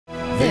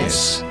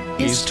This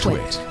is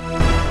Twit.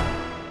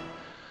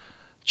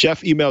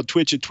 Jeff emailed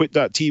Twitch at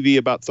twit.tv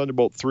about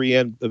Thunderbolt 3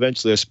 and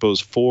eventually, I suppose,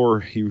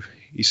 4. He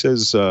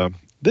says,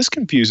 this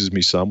confuses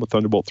me some with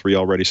Thunderbolt 3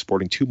 already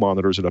supporting 2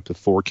 monitors at up to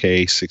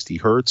 4K 60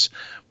 hertz.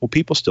 Will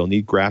people still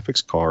need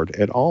graphics card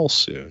at all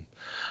soon?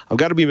 I've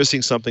got to be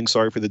missing something.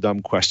 Sorry for the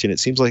dumb question. It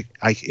seems like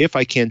if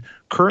I can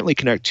currently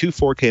connect 2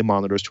 4K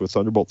monitors to a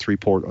Thunderbolt 3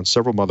 port on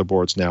several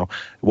motherboards now,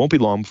 it won't be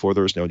long before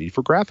there is no need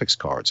for graphics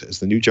cards. As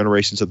the new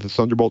generations of the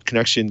Thunderbolt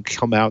connection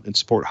come out and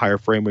support higher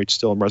frame rates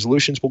still and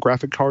resolutions, will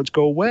graphic cards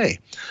go away?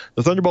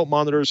 The Thunderbolt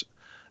monitors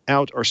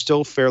out are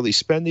still fairly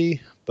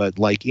spendy, but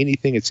like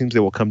anything, it seems they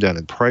will come down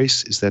in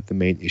price. Is that the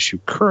main issue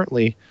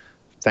currently?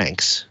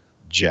 Thanks,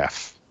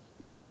 Jeff.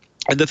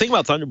 And the thing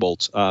about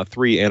Thunderbolt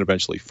 3 and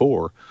eventually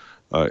 4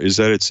 is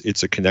that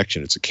it's a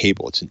connection, it's a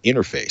cable, it's an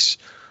interface.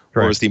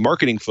 Right. Or as the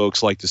marketing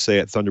folks like to say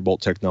at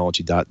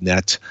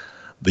thunderbolttechnology.net,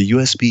 the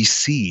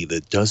USB-C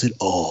that does it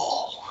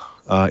all.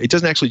 It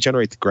doesn't actually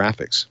generate the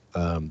graphics.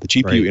 The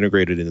GPU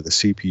integrated into the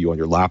CPU on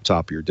your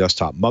laptop or your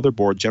desktop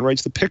motherboard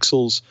generates the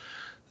pixels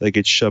that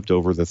get shoved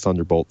over the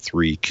Thunderbolt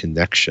 3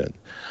 connection.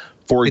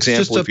 For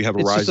example, if you have a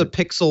Ryzen... It's just a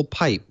pixel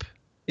pipe.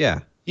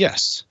 Yeah.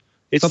 Yes.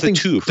 It's something the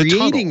tube,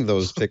 creating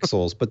those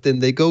pixels, but then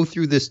they go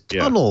through this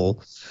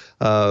tunnel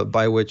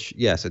by which,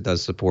 yes, it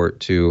does support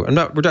to.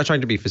 We're not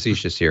trying to be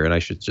facetious here, and I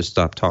should just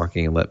stop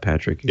talking and let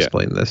Patrick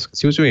explain this.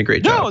 He was doing a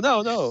great job.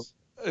 No.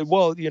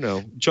 Well,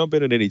 jump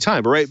in at any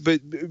time, right?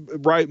 But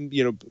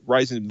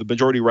Ryzen, the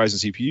majority of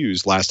Ryzen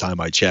CPUs, last time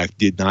I checked,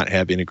 did not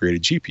have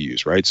integrated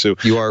GPUs, right? So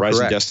you are Ryzen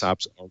correct.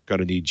 desktops are going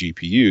to need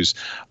GPUs.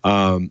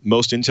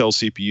 Most Intel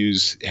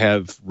CPUs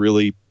have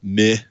really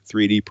meh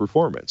 3D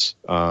performance.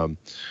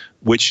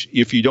 Which,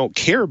 if you don't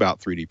care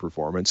about 3D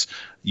performance,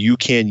 you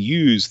can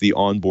use the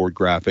onboard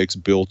graphics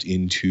built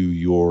into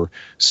your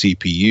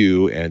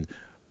CPU and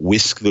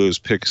whisk those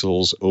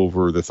pixels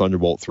over the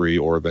Thunderbolt 3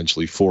 or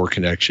eventually 4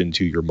 connection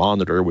to your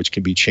monitor, which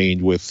can be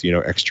chained with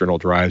external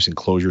drives,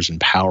 enclosures, and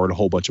power, and a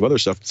whole bunch of other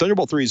stuff.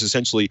 Thunderbolt 3 is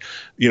essentially,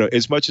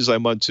 as much as I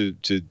want to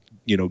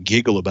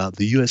giggle about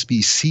the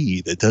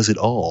USB-C that does it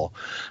all,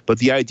 but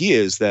the idea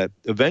is that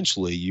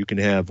eventually you can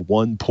have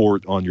one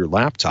port on your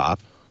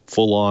laptop,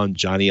 full-on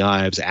Johnny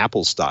Ives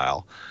Apple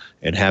style,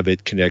 and have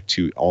it connect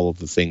to all of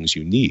the things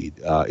you need.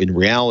 In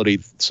reality,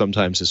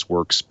 sometimes this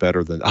works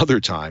better than other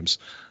times,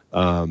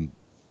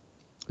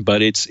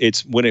 but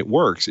it's when it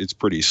works, it's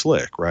pretty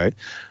slick, right?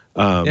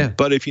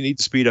 But if you need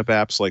to speed up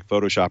apps like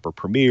Photoshop or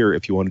Premiere,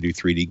 if you want to do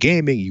 3D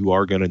gaming, you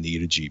are going to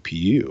need a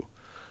GPU.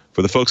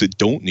 For the folks that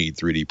don't need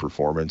 3D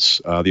performance,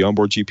 the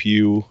onboard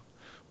GPU,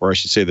 or I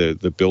should say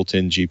the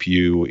built-in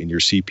GPU in your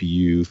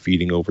CPU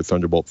feeding over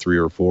Thunderbolt 3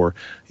 or 4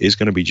 is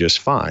going to be just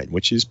fine,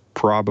 which is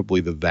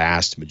probably the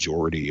vast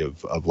majority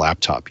of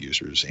laptop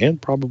users and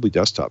probably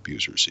desktop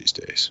users these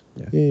days.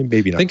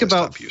 Maybe not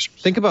desktop users.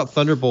 Think about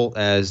Thunderbolt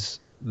as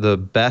the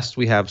best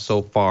we have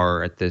so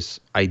far at this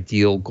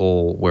ideal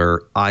goal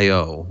where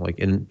I/O, like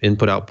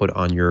input-output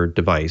on your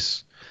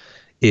device,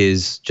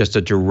 is just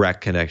a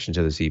direct connection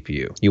to the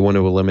CPU. You want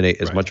to eliminate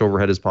as much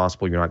overhead as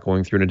possible. You're not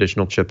going through an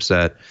additional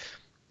chipset.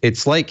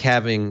 It's like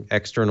having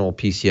external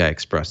PCI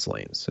Express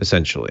lanes,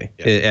 essentially.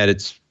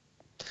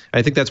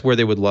 I think that's where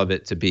they would love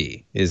it to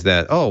be, is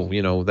that,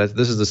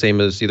 this is the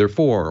same as either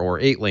 4 or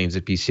 8 lanes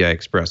of PCI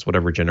Express,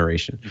 whatever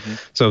generation. Mm-hmm.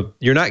 So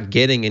you're not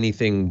getting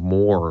anything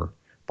more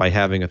by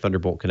having a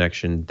Thunderbolt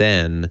connection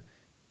than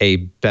a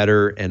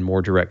better and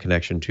more direct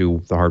connection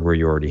to the hardware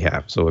you already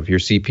have. So if your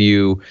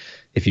CPU,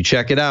 if you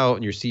check it out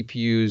and your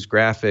CPU's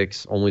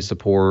graphics only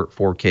support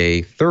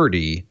 4K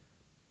 30,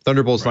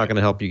 Thunderbolt's not going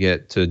to help you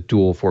get to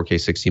dual 4K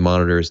 60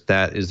 monitors.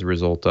 That is the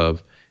result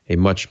of a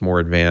much more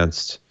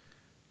advanced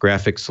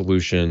graphics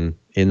solution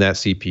in that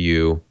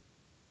CPU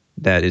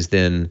that is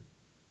then,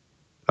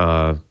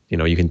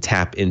 you can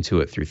tap into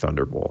it through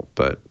Thunderbolt.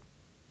 But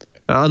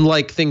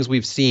unlike things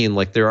we've seen,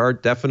 like there are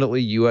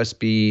definitely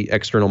USB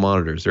external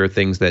monitors. There are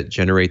things that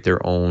generate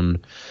their own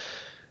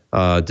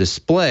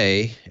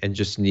display and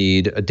just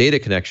need a data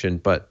connection.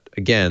 But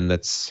again,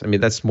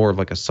 that's more of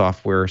like a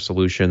software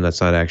solution.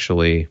 That's not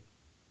actually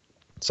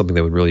something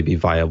that would really be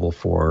viable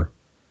for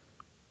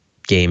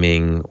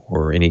gaming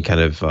or any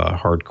kind of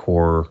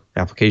hardcore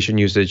application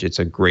usage. It's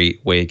a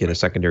great way to get a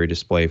secondary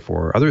display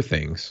for other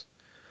things.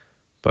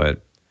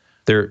 But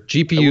their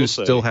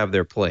GPUs still have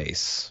their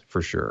place,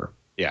 for sure.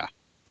 Yeah.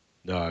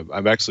 No,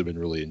 I've actually been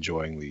really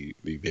enjoying the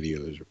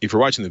video. If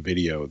you're watching the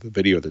video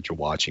that you're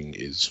watching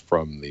is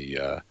from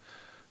the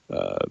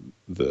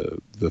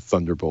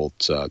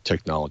Thunderbolt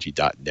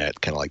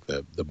technology.net, kind of like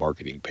the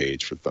marketing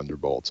page for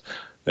Thunderbolt.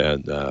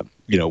 And,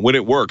 when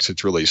it works,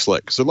 it's really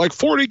slick. So like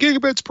 40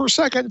 gigabits per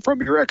second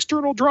from your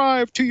external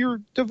drive to your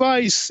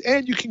device,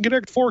 and you can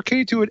connect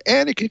 4K to it,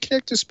 and it can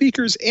connect to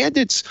speakers, and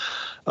it's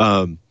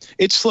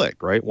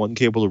slick, right? One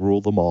cable to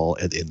rule them all,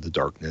 and in the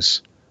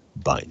darkness,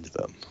 bind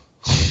them.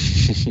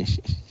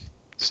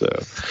 So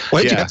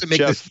why did you have to make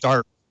this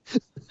dark?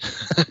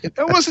 It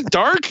wasn't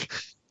dark.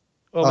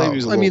 Well, maybe it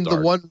was a little dark.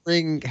 The One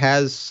Ring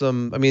has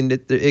some.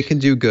 It can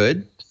do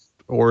good,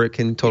 or it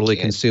can totally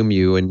consume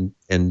you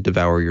and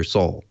devour your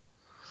soul.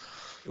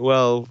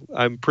 Well,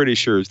 I'm pretty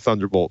sure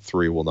Thunderbolt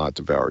 3 will not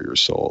devour your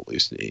soul, at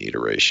least in any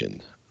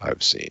iteration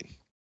I've seen.